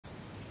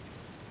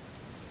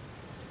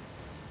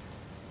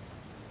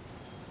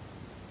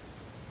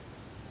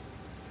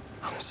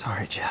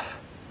Sorry, Jeff.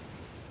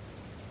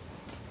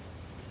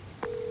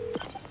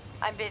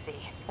 I'm busy.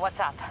 What's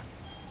up?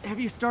 Have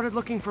you started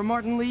looking for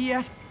Martin Lee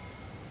yet?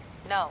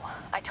 No,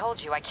 I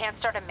told you I can't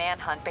start a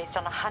manhunt based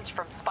on a hunch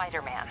from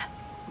Spider-Man.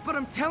 But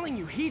I'm telling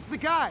you, he's the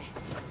guy!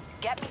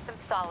 Get me some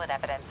solid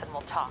evidence and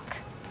we'll talk.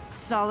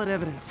 Solid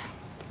evidence.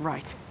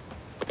 Right.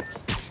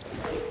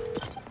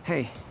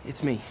 Hey,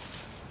 it's me.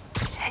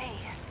 Hey,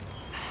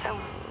 so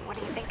what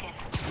are you thinking?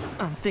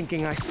 I'm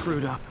thinking I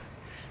screwed up.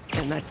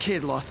 And that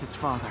kid lost his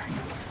father.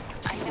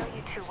 I know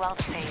you too well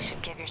to say you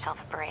should give yourself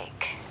a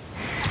break.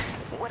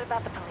 What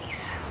about the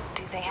police?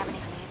 Do they have any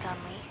leads on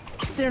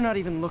Lee? They're not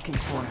even looking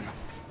for him.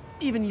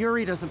 Even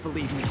Yuri doesn't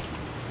believe me.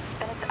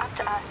 Then it's up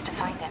to us to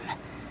find him.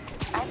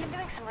 I've been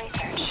doing some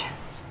research.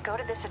 Go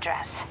to this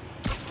address.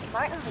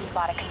 Martin Lee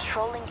bought a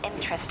controlling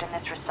interest in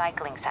this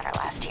recycling center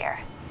last year.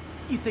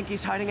 You think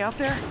he's hiding out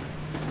there?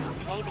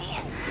 Maybe.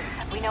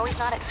 We know he's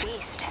not at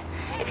F.E.A.S.T.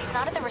 If he's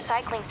not at the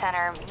recycling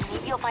center,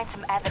 maybe you'll find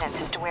some evidence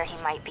as to where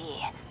he might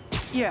be.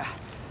 Yeah.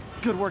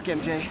 Good work,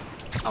 MJ.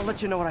 I'll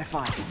let you know what I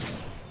find.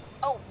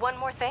 Oh, one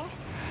more thing.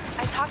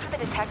 I talked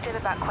with a detective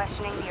about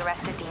questioning the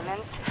arrested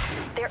demons.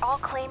 They're all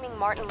claiming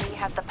Martin Lee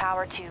has the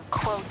power to,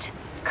 quote,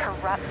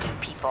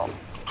 corrupt people.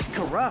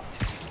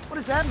 Corrupt? What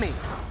does that mean?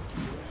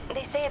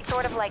 They say it's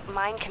sort of like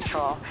mind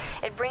control.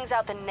 It brings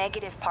out the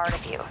negative part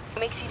of you. It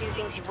makes you do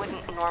things you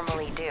wouldn't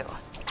normally do.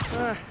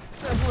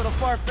 Sounds a little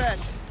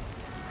far-fetched.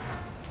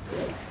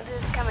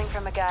 This is coming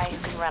from a guy who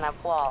can run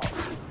up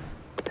walls.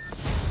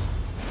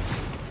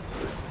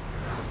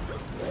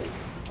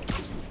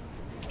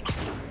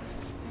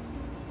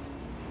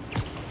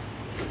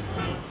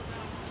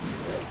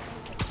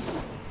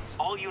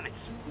 All units.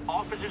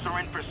 Officers are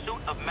in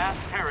pursuit of mass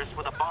terrorists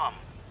with a bomb.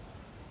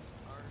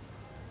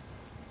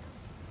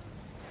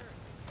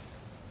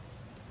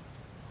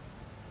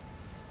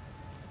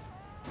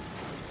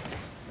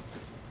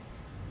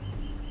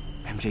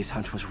 MJ's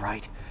hunch was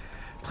right.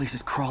 Place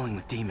is crawling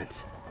with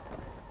demons.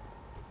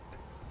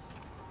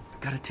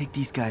 Gotta take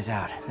these guys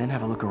out, then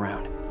have a look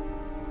around.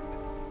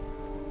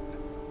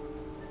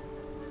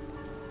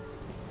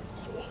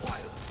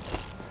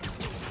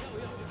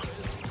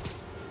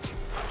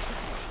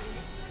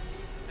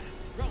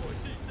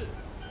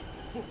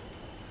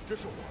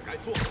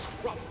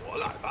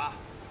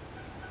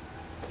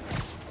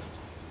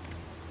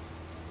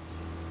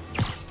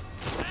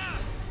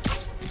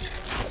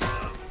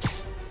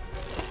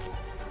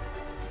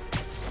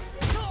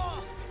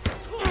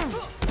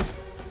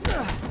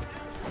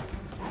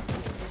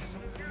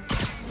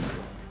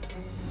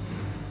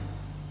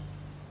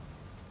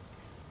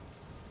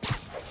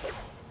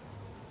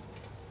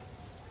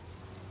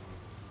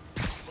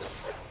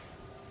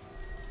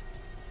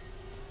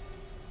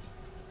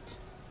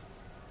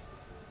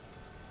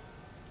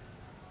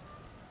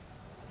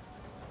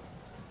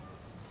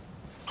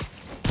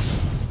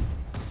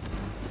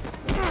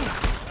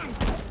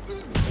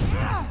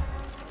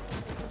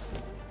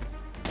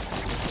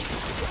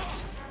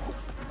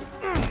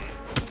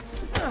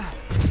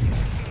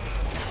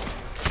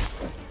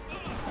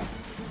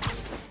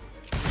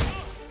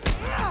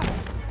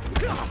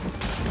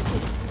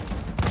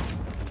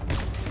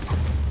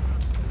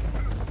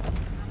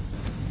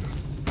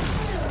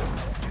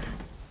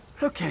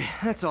 Okay,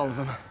 that's all of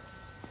them.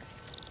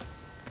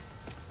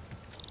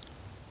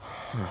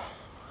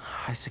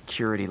 High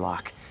security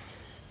lock.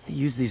 They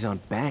use these on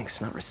banks,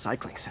 not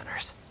recycling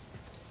centers.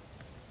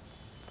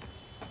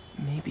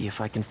 Maybe if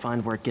I can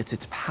find where it gets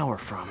its power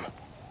from.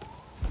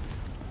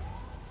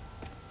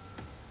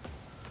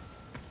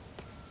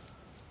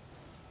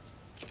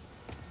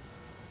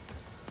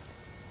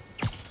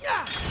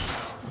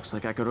 Looks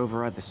like I could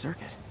override the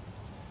circuit.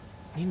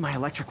 Need my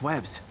electric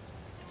webs.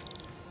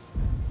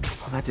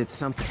 Well, that did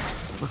something.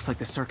 Looks like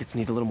the circuits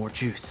need a little more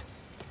juice.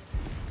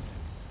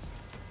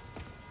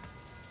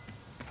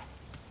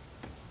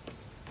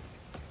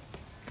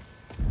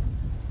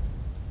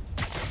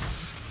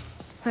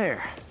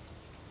 There.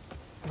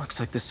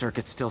 Looks like the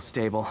circuit's still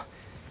stable.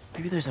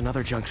 Maybe there's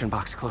another junction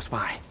box close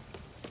by.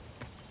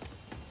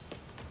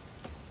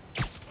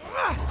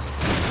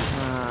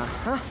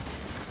 Uh-huh.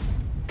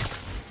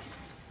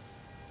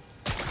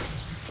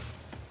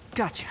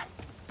 Gotcha.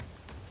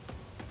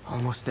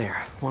 Almost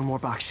there. One more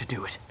box should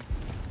do it.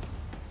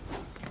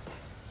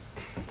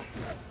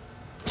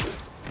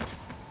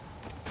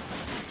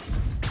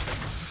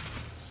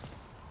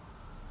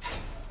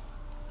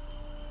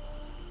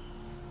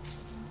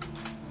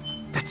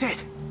 That's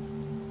it!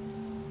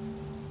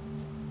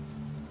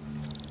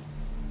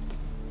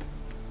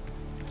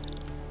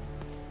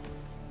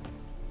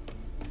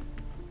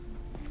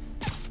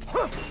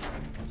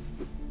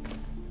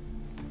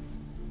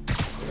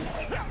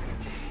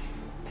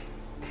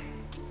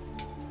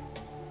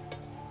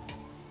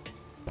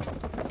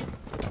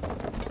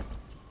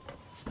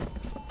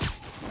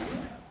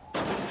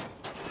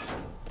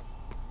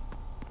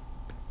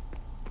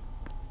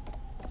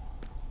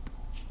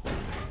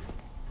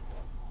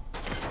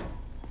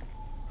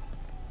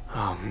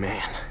 Oh,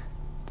 man.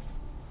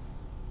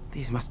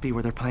 These must be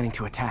where they're planning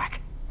to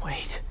attack.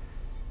 Wait.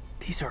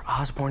 These are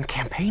Osborn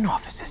campaign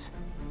offices.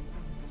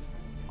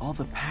 All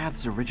the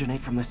paths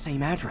originate from the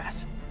same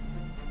address.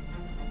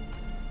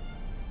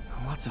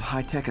 Lots of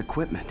high-tech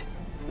equipment.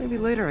 Maybe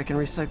later I can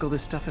recycle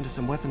this stuff into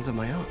some weapons of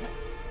my own.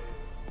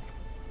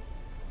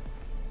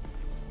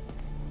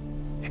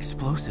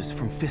 Explosives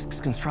from Fisk's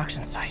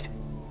construction site.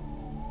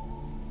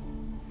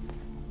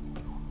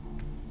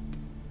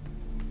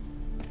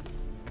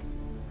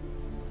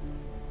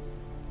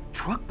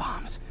 Truck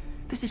bombs?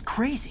 This is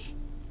crazy.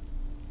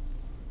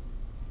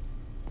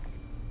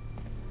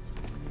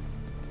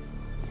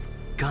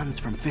 Guns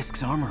from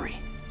Fisk's armory.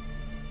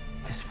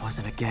 This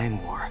wasn't a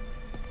gang war.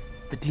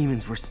 The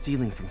demons were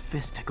stealing from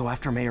Fisk to go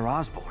after Mayor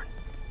Osborn.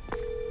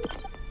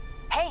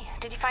 Hey,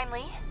 did you find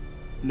Lee?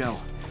 No,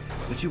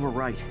 but you were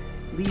right.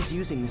 Lee's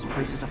using this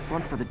place as a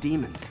front for the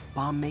demons.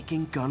 Bomb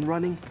making, gun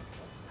running.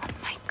 Oh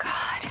my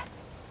god.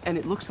 And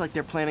it looks like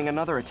they're planning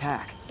another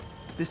attack.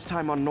 This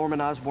time on Norman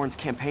Osborn's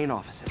campaign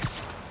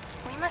offices.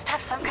 We must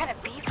have some kind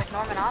of beef with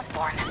Norman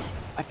Osborn.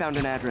 I found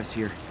an address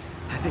here.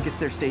 I think it's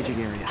their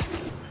staging area.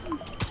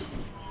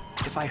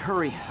 If I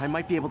hurry, I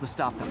might be able to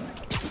stop them.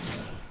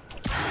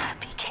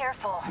 Be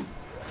careful.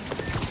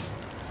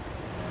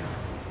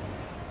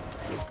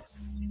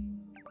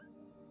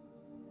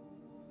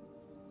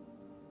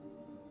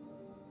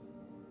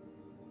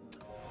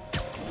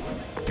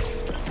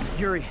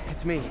 Yuri,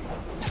 it's me.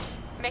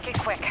 Make it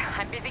quick.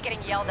 I'm busy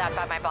getting yelled at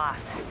by my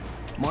boss.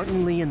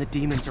 Martin Lee and the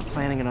demons are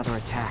planning another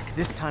attack,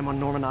 this time on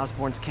Norman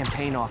Osborn's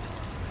campaign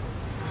offices.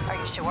 Are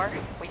you sure?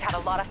 We've had a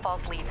lot of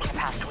false leads in the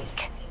past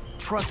week.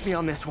 Trust me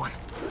on this one.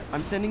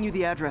 I'm sending you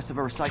the address of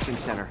a recycling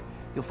center.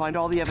 You'll find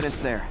all the evidence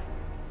there.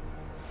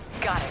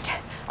 Got it.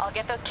 I'll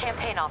get those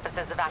campaign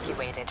offices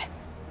evacuated.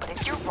 But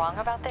if you're wrong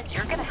about this,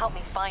 you're gonna help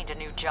me find a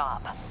new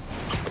job.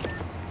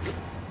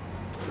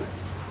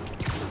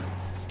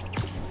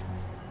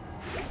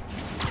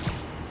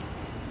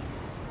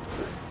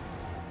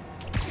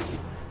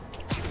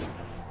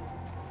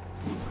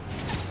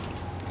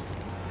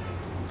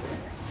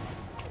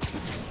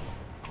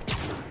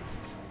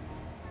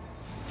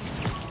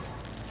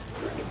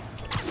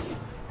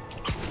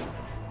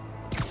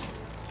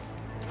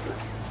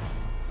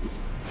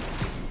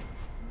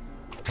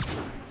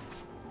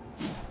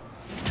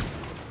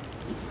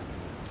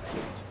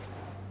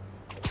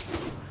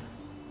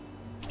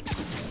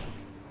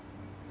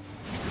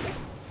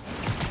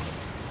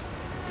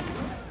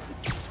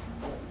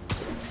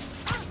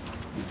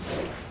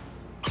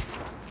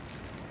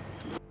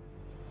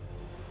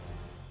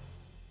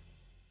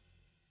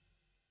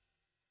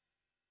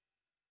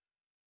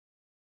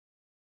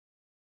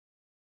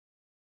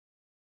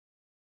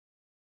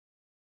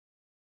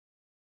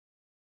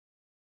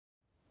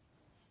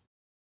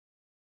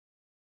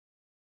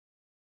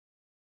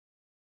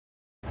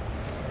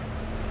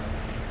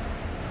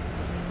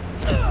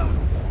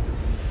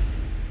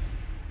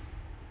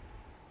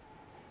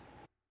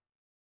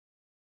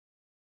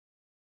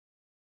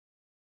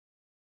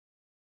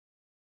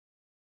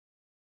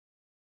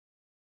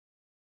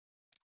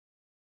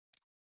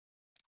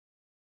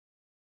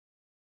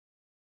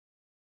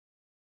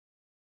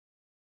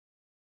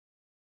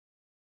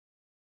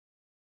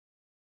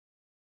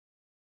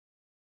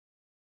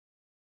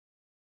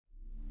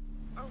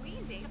 Are we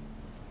in data?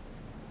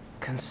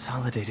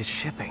 Consolidated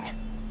shipping.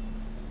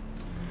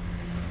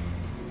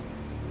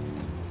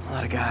 A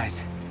lot of guys.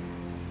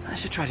 I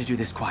should try to do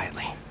this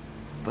quietly,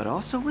 but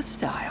also with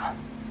style.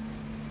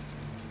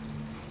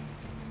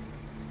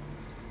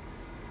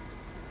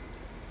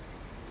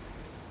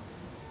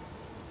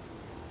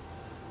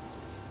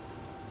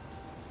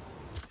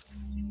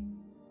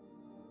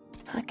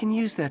 I can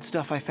use that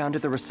stuff I found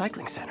at the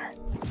recycling center.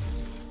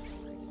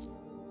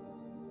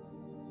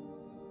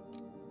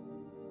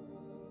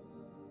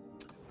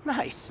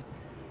 Nice.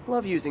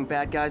 Love using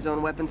bad guys'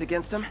 own weapons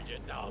against them.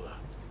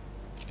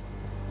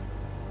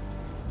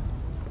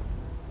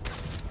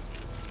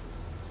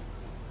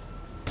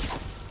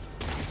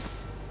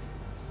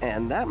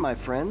 And that, my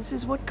friends,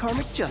 is what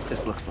karmic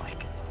justice looks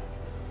like.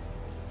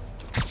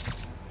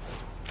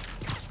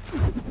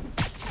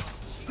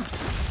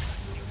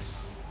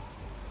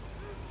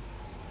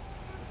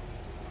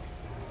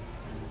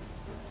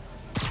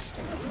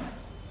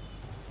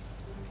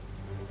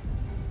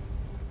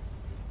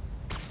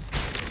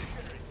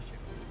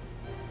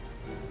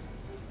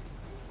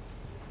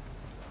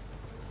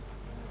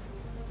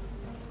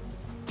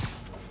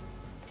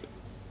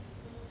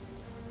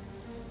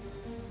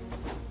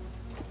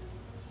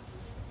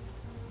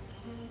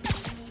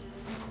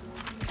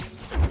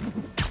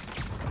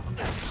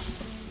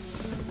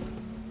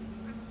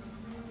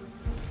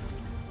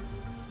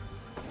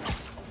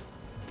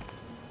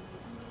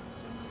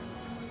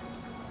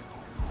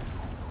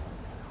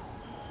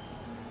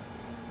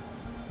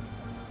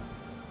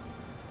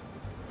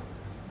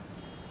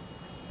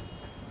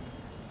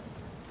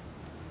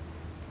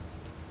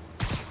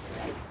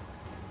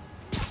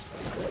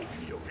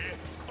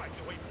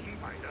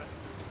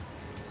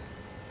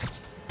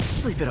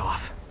 Sleep it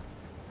off.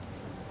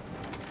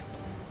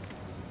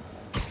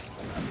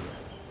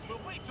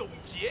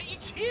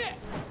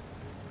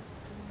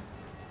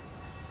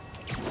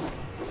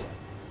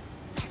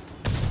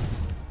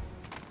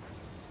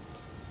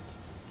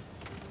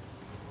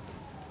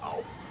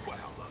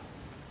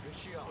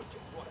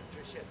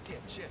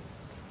 见。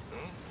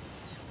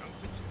让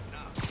自己呢。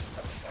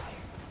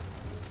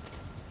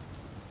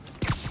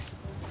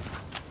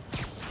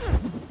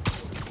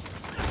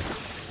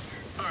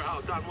2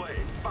号站位，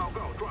报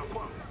告状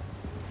况。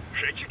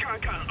谁去看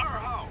看2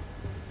号？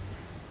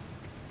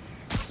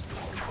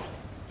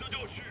这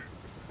就是。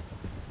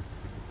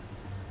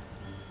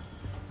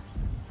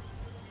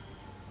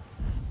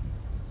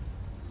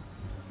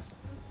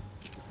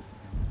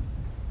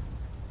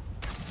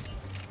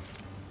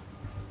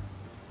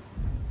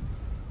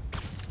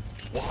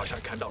 我好像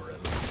看到人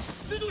了。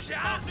蜘蛛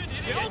侠，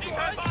瞄准！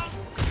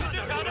蜘蛛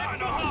侠的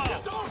不好，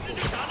蜘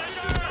蛛侠的人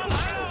来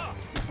了！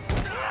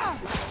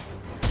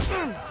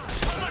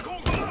他在空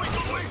中会更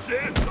危险！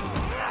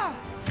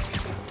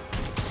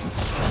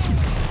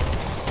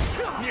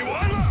你完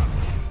了！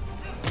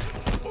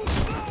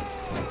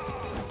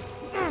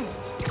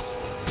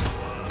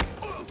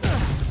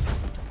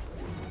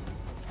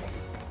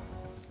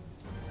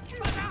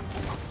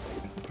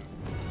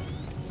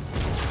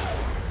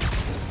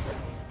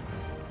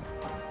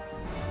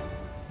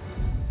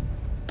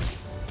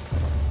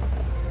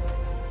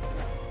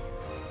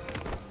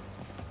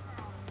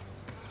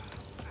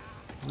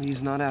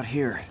 Lee's not out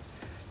here.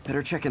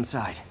 Better check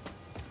inside.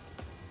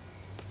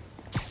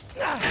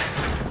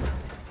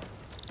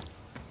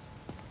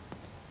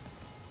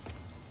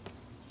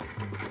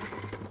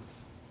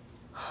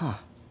 Huh.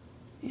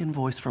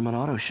 Invoice from an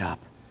auto shop.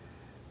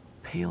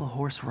 Pale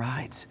Horse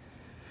Rides.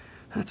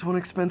 That's one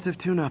expensive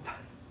tune-up.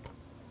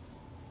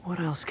 What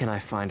else can I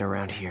find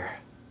around here?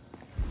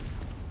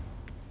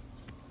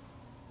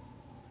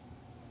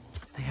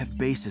 They have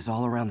bases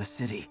all around the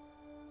city.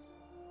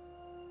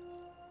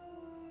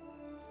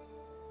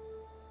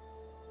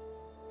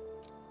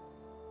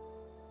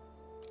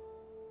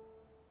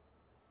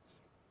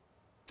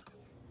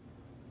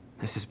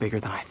 This is bigger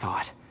than I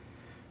thought.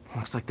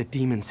 Looks like the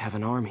demons have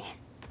an army.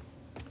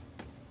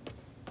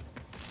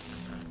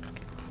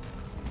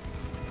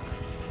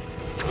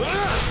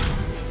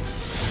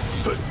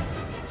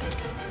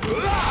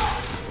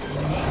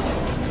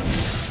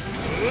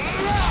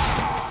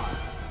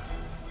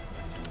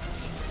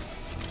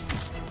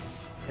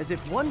 As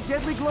if one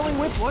deadly glowing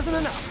whip wasn't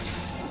enough.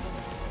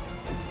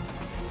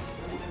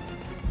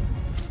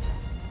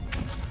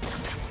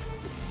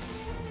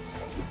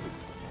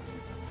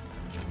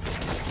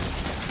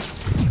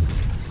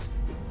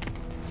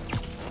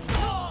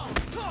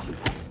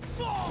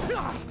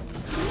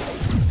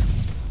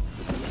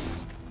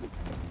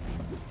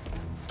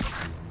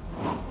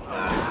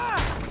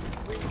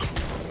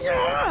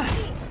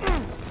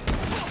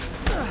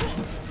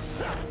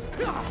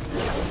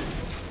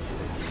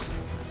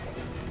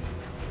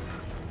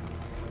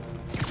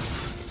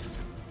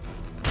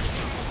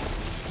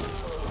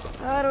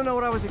 I don't know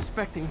what I was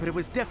expecting, but it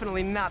was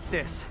definitely not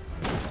this.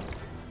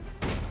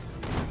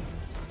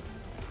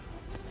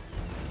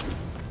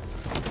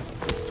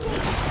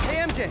 Hey,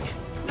 MJ.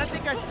 I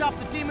think I stopped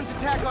the demon's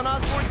attack on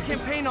Osborn's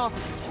campaign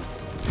offices.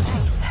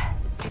 Nice.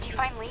 Did you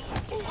find Lee?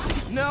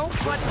 No,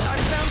 but I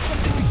found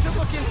something we should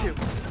look into.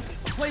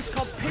 A place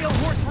called Pale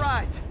Horse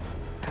Rides.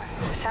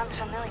 Sounds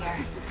familiar.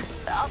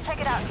 I'll check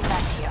it out and get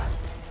back to you.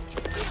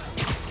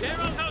 别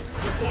让他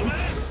我们。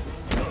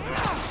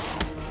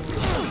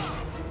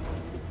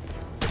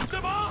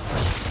干嘛？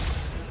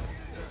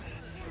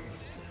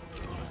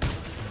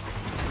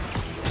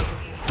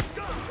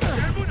绝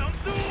不能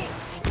输！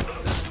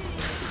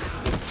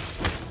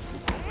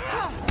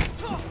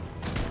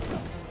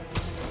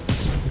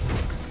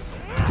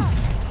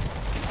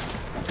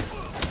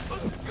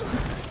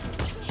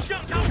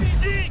向他逼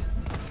近！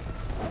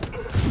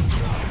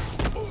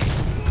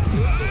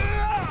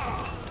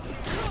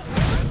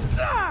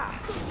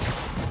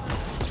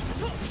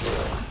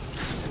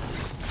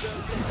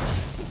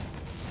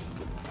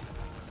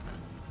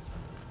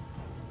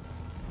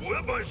 我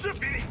的本事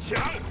比你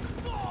强，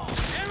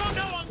别让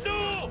他往住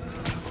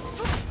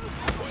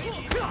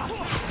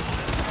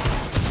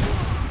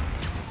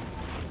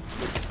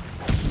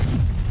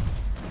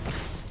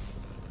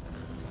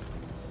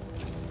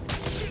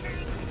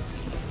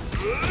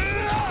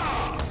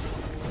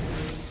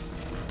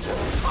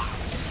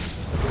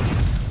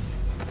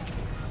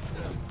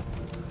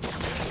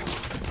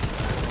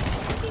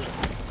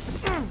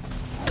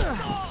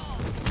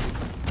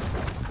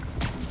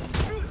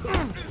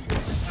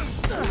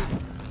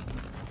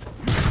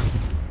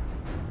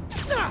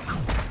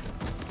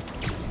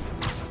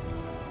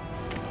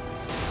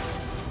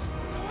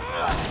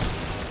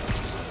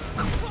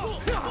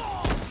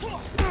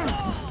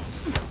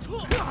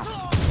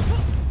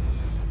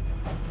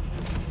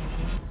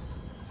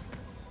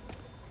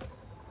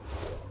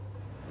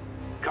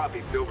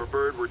！Copy,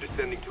 Silverbird. We're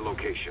descending to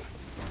location.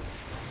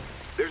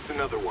 There's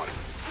another one.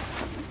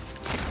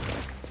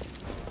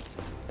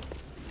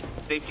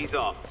 Safety's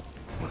off.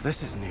 Well,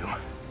 this is new.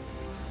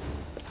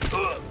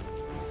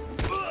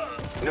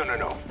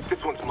 No.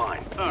 This one's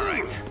mine. All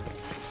right.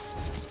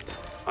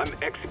 I'm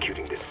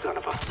executing this son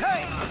of a...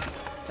 Hey!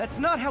 That's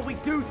not how we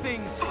do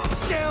things!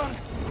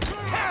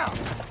 Downtown!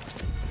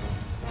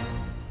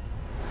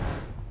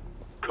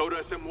 Code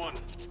SM1.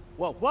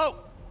 Whoa!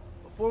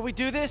 before we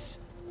do this,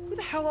 who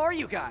the hell are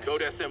you guys?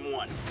 Code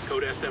SM1.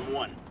 Code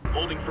SM1.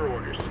 Holding for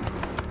orders.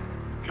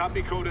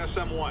 Copy code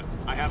SM1.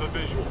 I have a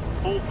visual.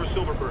 Hold for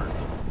Silverburn.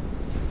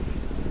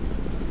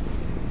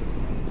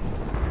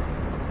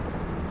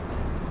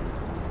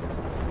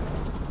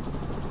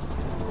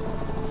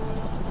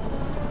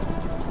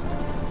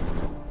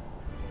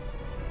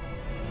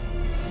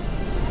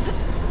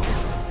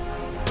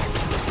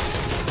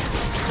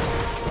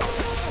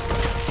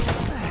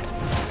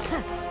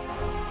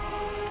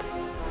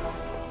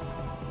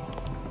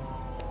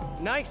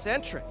 Nice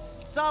entrance.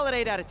 Solid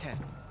 8 out of 10.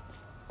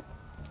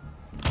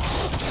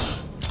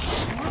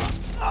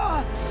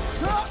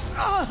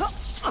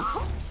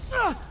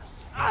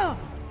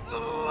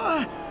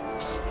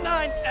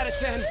 9 out of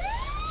 10.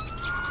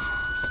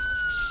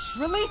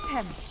 Release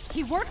him!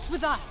 He works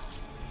with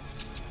us!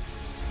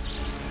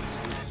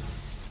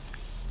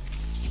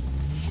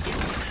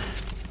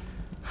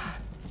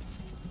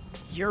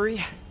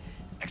 Yuri,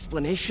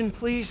 explanation,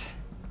 please?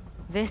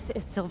 This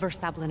is Silver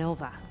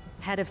Sablinova,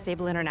 head of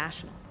Sable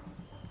International,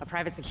 a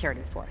private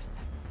security force.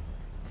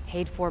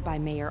 Paid for by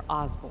Mayor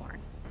Osborn.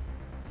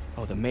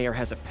 Oh, the mayor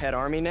has a pet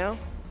army now?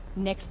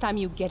 Next time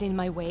you get in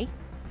my way,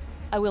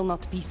 I will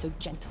not be so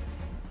gentle.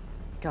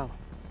 Go.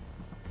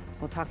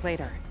 We'll talk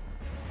later.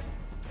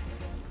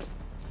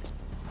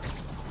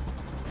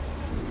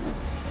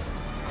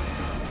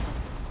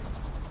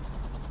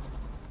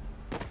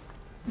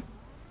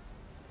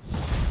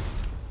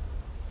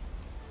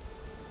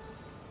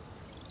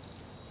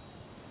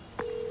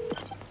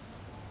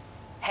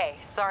 Hey,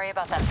 sorry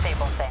about that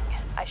Sable thing.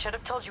 I should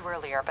have told you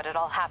earlier, but it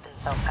all happened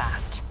so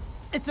fast.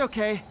 It's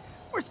okay.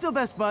 We're still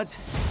best buds.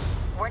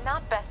 We're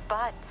not best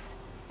buds.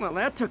 Well,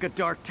 that took a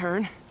dark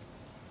turn.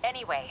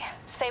 Anyway,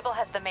 Sable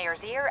has the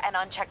mayor's ear and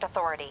unchecked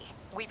authority.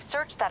 We've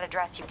searched that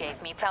address you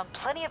gave me, found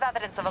plenty of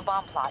evidence of a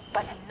bomb plot,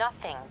 but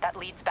nothing that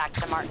leads back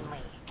to Martin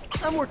Lee.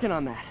 I'm working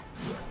on that.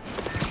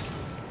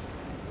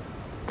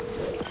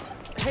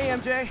 Hey,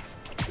 MJ.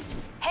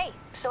 Hey,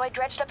 so I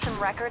dredged up some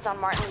records on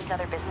Martin Lee's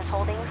other business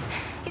holdings.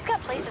 He's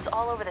got places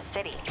all over the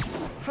city.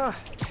 Huh.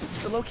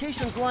 The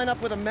locations line up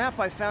with a map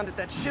I found at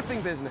that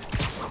shipping business.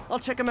 I'll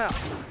check them out.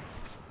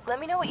 Let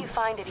me know what you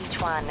find at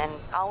each one, and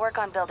I'll work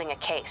on building a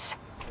case.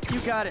 You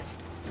got it.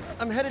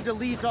 I'm headed to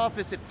Lee's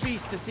office at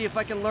F.E.A.S.T to see if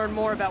I can learn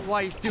more about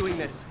why he's doing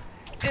this.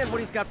 And what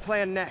he's got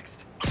planned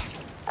next.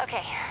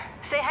 Okay,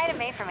 say hi to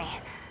May for me.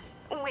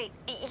 Wait,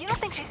 you don't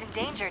think she's in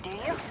danger, do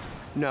you?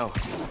 No.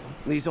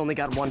 Lee's only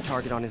got one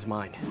target on his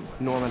mind.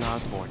 Norman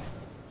Osborn.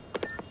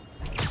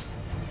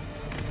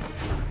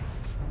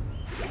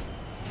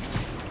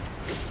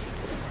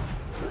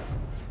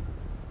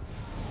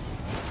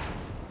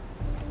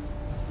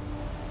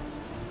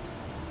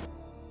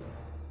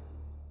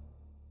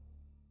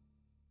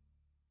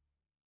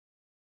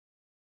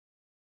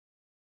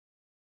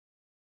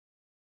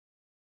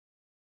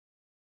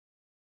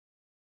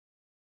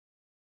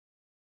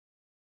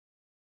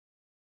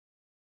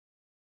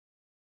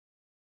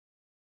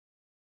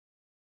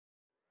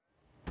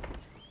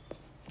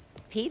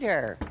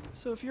 Peter.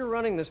 So if you're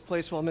running this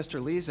place while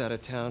Mr. Lee's out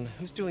of town,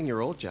 who's doing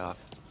your old job?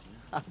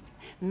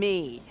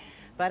 Me.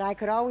 But I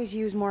could always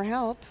use more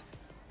help.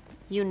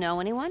 You know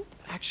anyone?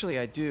 Actually,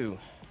 I do.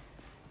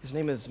 His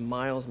name is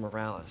Miles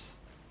Morales.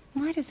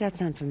 Why does that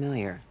sound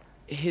familiar?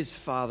 His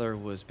father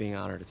was being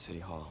honored at City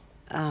Hall.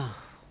 Oh.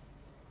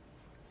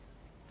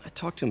 I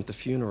talked to him at the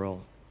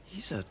funeral.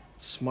 He's a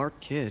smart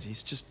kid.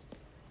 He's just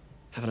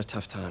having a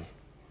tough time.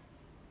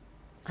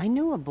 I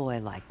knew a boy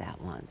like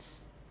that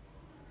once.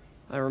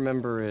 I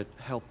remember it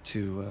helped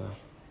to,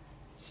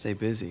 stay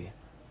busy.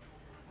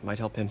 Might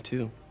help him,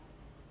 too.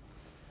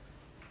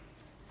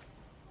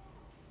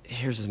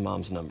 Here's his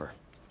mom's number.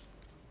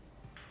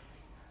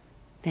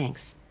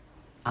 Thanks.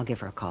 I'll give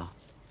her a call.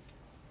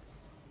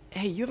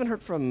 Hey, you haven't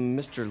heard from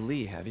Mr.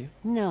 Lee, have you?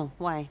 No,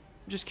 why?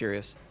 Just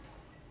curious.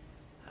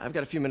 I've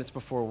got a few minutes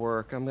before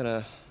work. I'm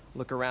gonna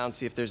look around,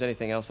 see if there's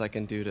anything else I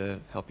can do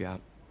to help you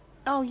out.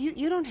 Oh,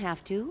 you don't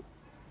have to.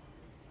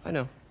 I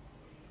know.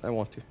 I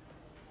want to.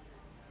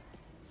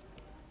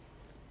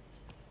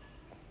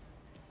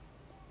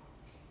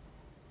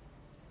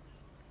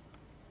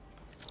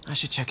 I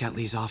should check out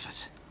Lee's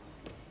office.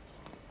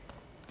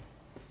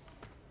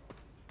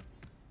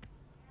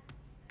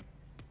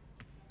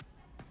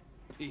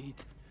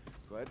 Pete,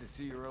 glad to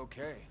see you're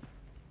okay.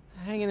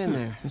 Hanging in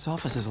there. His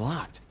office is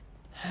locked.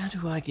 How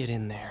do I get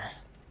in there?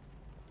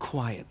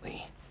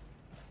 Quietly.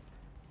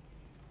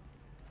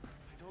 I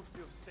don't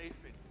feel safe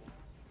anymore.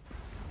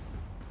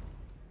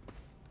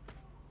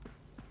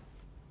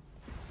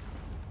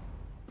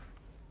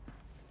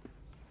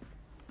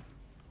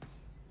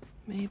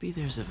 Maybe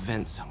there's a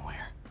vent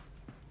somewhere.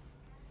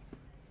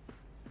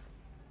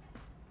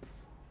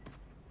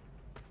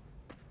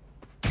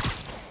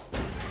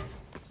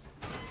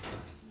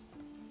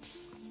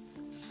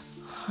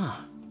 Huh.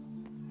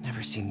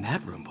 Never seen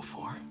that room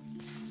before.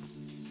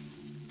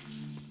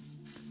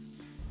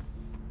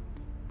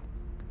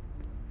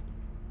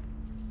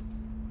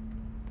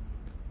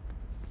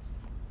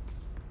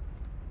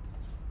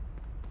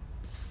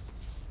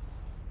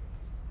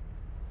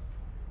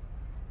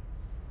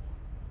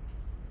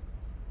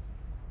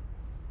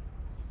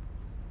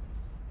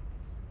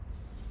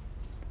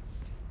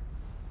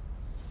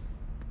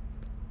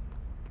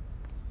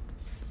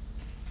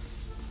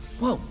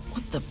 Whoa,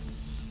 what the?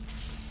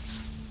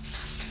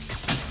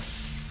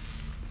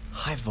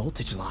 High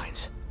voltage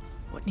lines.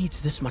 What needs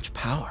this much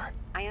power?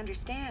 I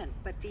understand,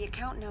 but the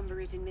account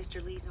number is in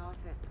Mr. Lee's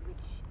office, which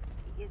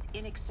is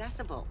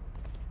inaccessible.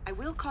 I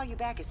will call you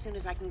back as soon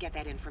as I can get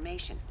that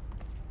information.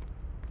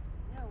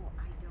 No,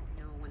 I don't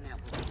know when that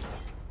will be.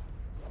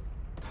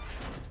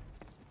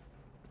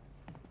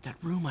 That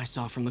room I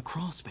saw from the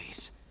crawl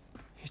space.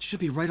 It should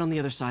be right on the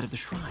other side of the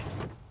shrine.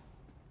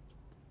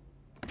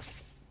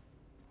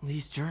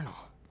 Lee's journal.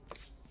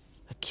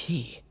 A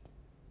key.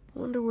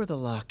 Wonder where the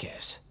lock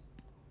is.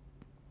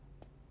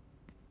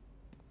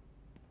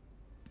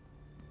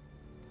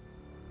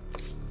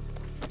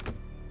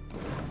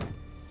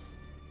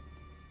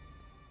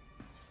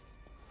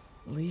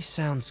 Lee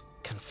sounds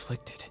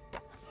conflicted.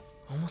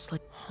 Almost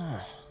like,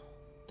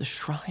 the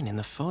shrine in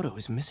the photo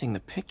is missing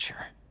the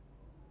picture.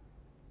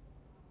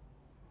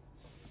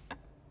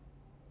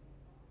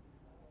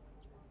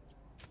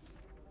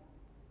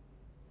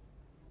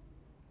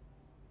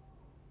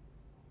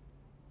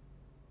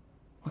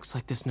 Looks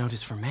like this note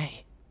is for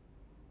May.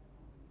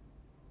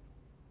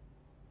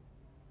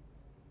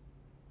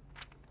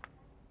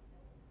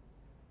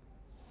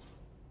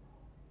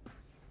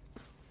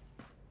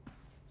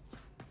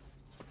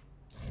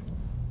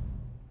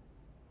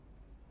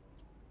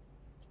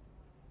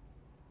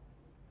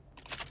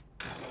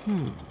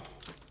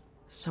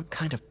 Some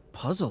kind of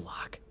puzzle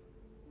lock.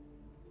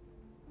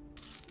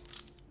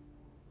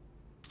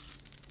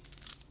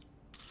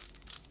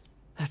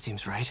 That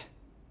seems right.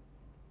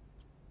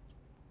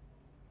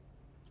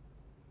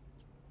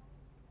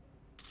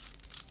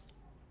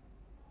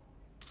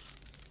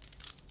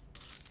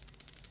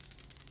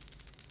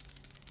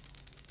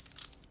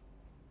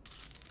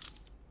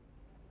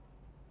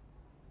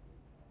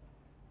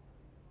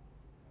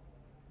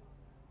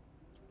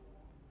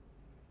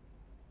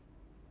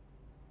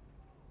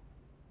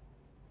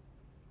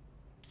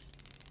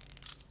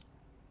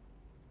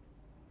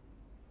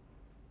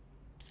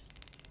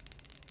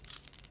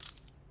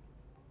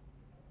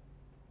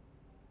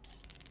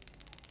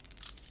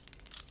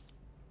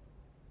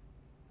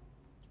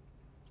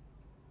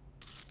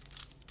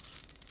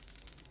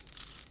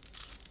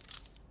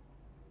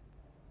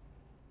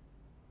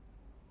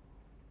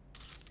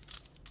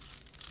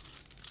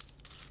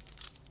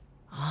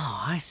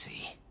 Oh, I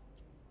see.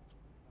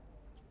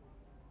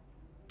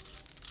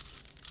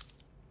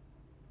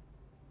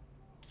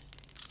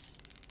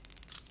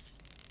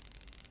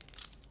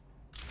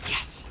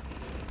 Yes!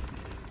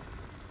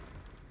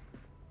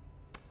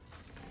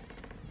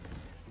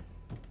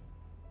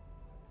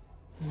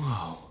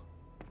 Whoa.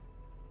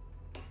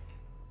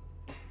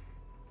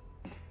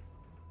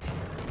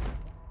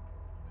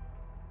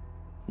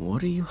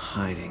 What are you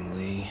hiding,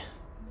 Lee?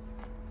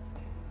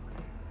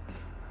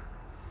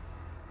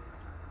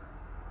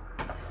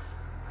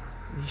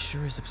 Lee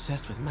sure is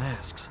obsessed with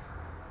masks.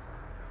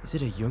 Is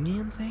it a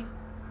Jungian thing?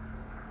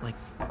 Like,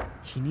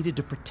 he needed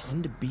to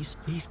pretend to be...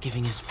 Lee's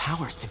giving his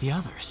powers to the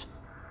others.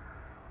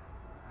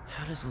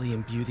 How does Lee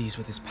imbue these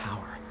with his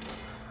power?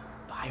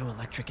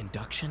 Bioelectric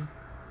induction?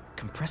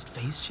 Compressed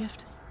phase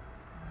shift?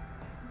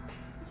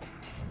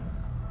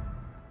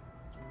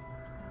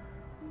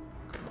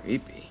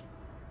 Creepy.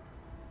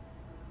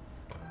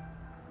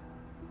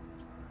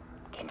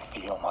 Can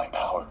feel my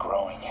power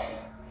growing,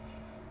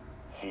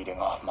 feeding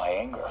off my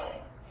anger.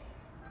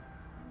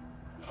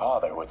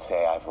 Father would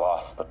say I've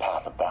lost the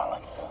path of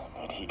balance,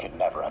 but he could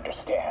never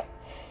understand.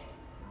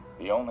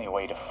 The only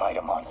way to fight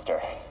a monster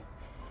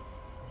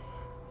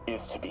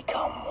is to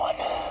become one.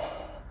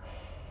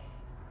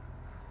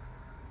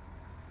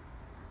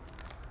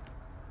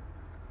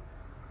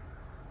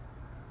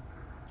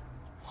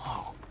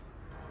 Whoa.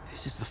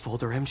 This is the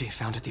folder MJ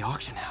found at the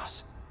auction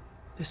house.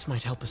 This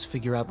might help us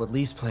figure out what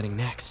Lee's planning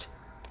next.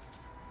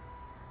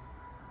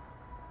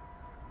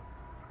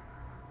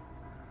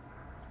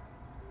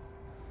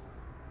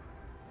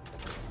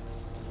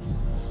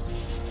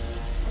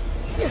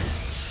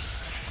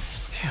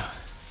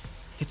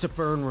 It's a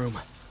burn room,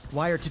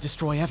 wired to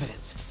destroy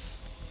evidence.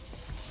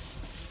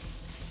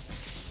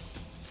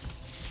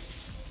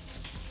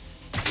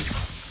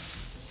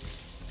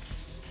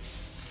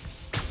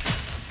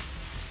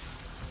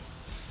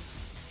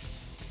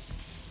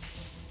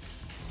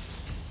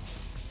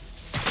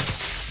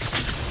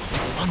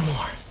 One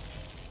more.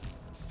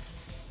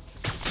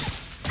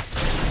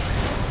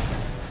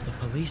 The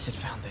police had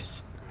found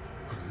this.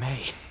 Or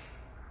May.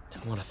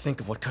 Don't want to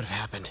think of what could have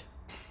happened.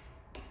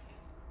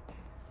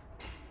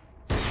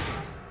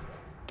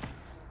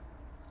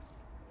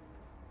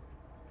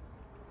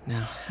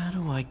 Now, how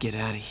do I get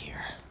out of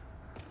here?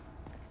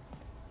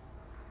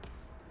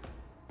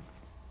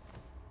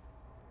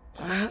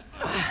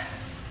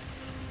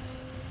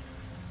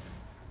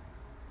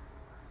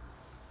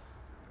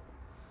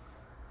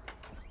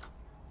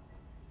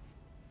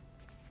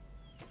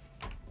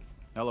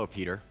 Hello,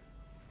 Peter.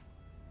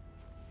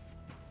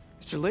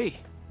 Mr. Lee.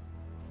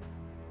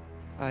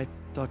 I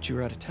thought you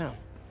were out of town.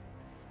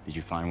 Did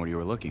you find what you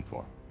were looking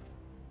for?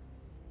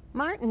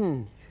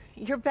 Martin,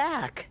 you're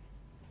back.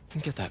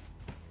 Get that.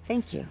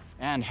 Thank you.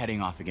 And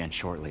heading off again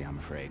shortly, I'm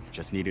afraid.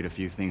 Just needed a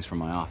few things from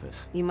my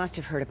office. You must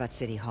have heard about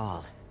City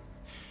Hall.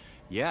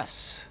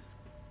 Yes.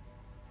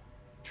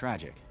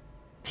 Tragic.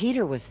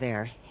 Peter was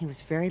there. He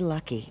was very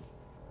lucky.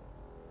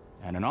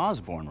 And an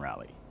Osborn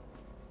rally.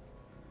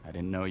 I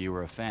didn't know you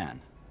were a fan.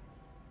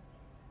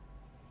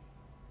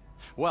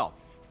 Well,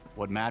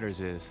 what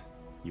matters is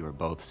you are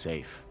both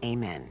safe.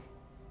 Amen.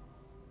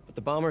 But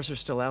the bombers are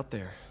still out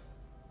there.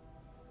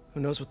 Who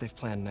knows what they've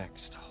planned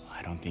next?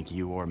 I don't think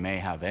you or May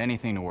have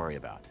anything to worry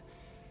about.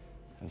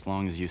 As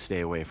long as you stay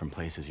away from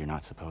places you're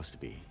not supposed to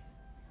be.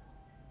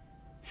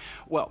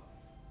 Well,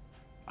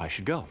 I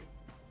should go.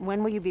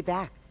 When will you be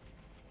back?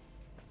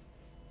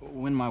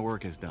 When my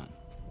work is done.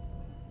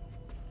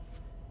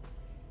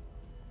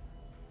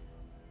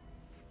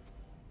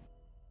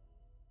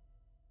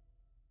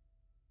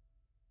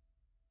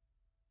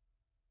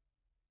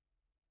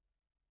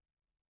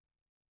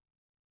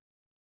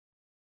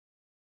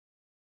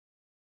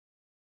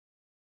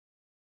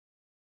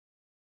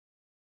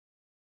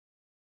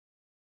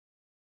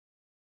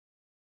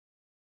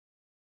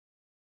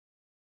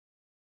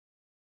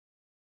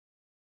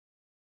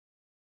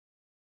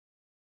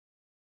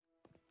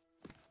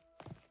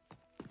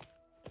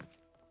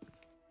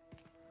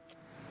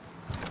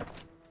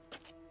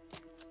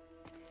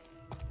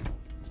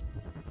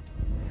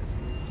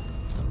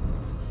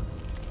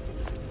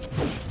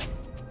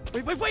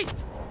 Wait!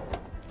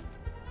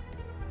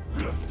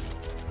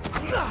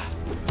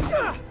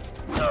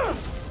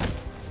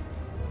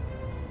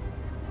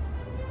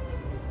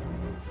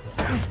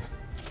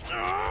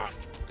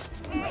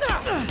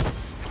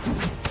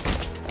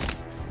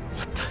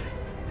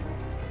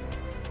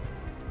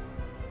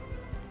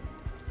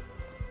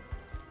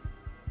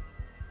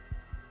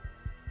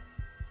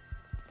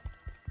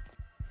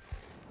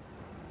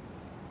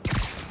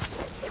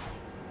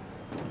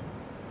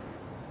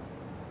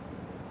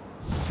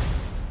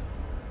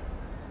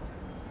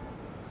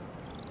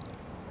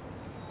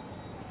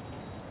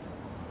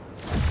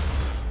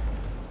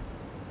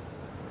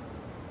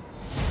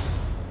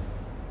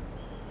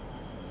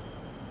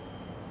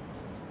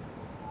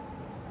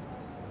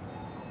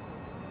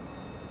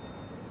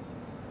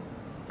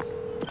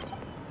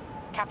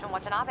 Captain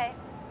Watanabe.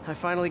 I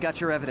finally got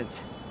your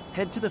evidence.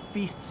 Head to the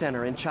F.E.A.S.T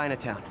Center in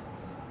Chinatown.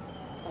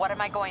 What am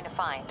I going to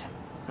find?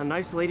 A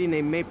nice lady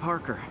named May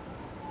Parker.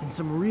 And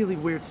some really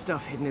weird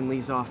stuff hidden in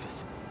Lee's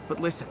office. But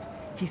listen,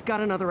 he's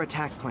got another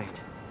attack planned.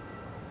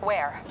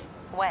 Where?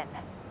 When?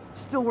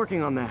 Still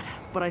working on that,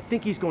 but I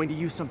think he's going to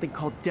use something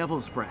called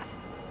Devil's Breath.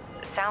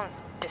 Sounds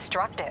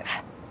destructive.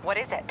 What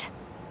is it?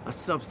 A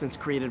substance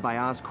created by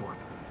Oscorp.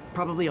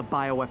 Probably a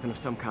bioweapon of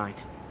some kind.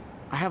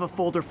 I have a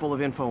folder full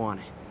of info on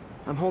it.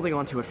 I'm holding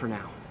on to it for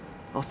now.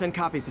 I'll send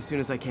copies as soon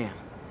as I can.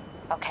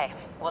 Okay,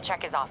 we'll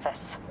check his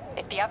office.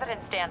 If the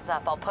evidence stands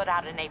up, I'll put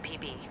out an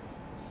APB.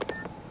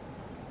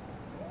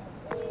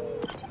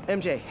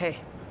 MJ, hey.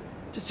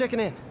 Just checking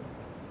in.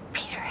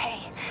 Peter,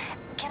 hey.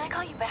 Can I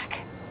call you back?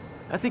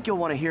 I think you'll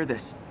want to hear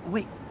this.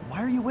 Wait,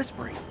 why are you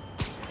whispering?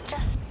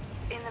 Just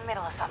in the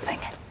middle of something.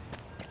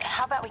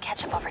 How about we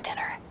catch up over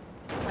dinner?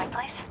 My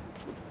place?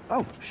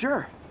 Oh,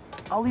 sure.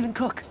 I'll even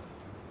cook.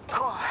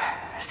 Cool.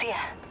 See ya.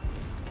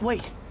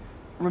 Wait.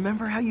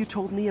 Remember how you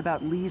told me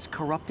about Lee's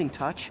corrupting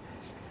touch?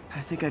 I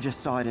think I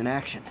just saw it in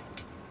action.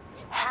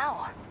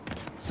 How?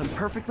 Some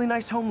perfectly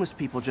nice homeless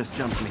people just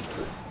jumped me.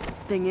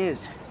 Thing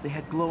is, they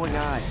had glowing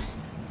eyes.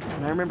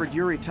 And I remembered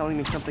Yuri telling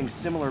me something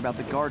similar about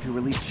the guard who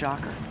released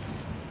Shocker.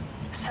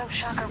 So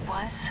Shocker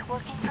was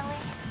working for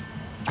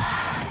Lee?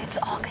 It's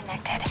all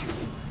connected.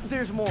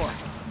 There's more.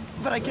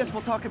 But I guess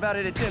we'll talk about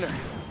it at dinner.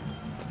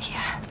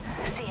 Yeah.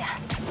 See ya.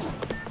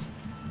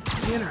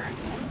 Dinner?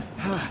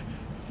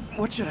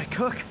 What should I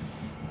cook?